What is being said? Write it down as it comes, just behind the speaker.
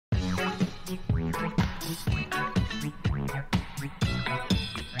At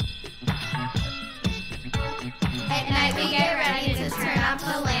night we get ready to turn up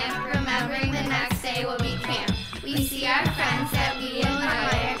the lamp, remembering the next day will be camp. We see our friends that we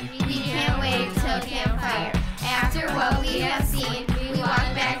admire, we can't wait till campfire. After what we have seen, we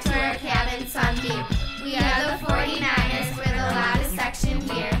walk back to our cabin sunbeam. We are the 49ers, we're the loudest section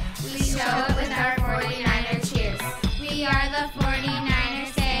here. We show it with our 49er cheers. We are the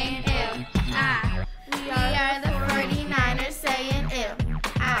 49ers saying ew, ah. We are the 49ers saying ew,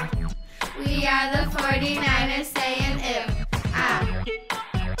 ah. We are the 49ers saying ew, ah.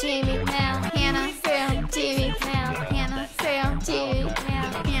 Jamie, Mel, Hannah, Sam, Jamie, Mel, Hannah, Sam, Jamie,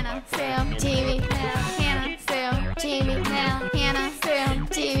 Mel, Hannah, Sam, Jamie, Mel, Hannah, Sam, Jamie, Mel, Hannah, Sam,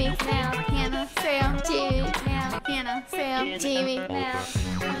 Jamie, Mel, Hannah, Sam, Jamie, Mel, Hannah, Sam, Jamie, Mel.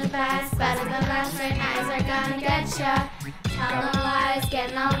 The best, better than best, our knives are gonna get ya. Tell no lies, get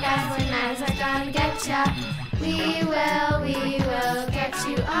no guys, our knives are gonna get ya. We will get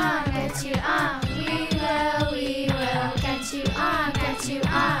you on, get you on. We will get you on, get you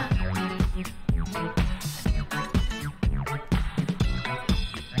on.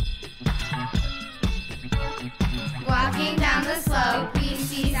 Walking down the slope, we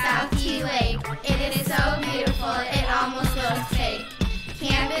see South Key Lake. It is so beautiful, it almost looks fake.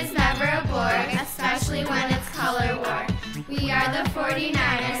 Camp is never a bore, especially when it's color war. We are the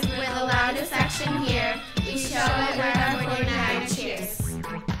 49ers, we're the loudest section here. We show it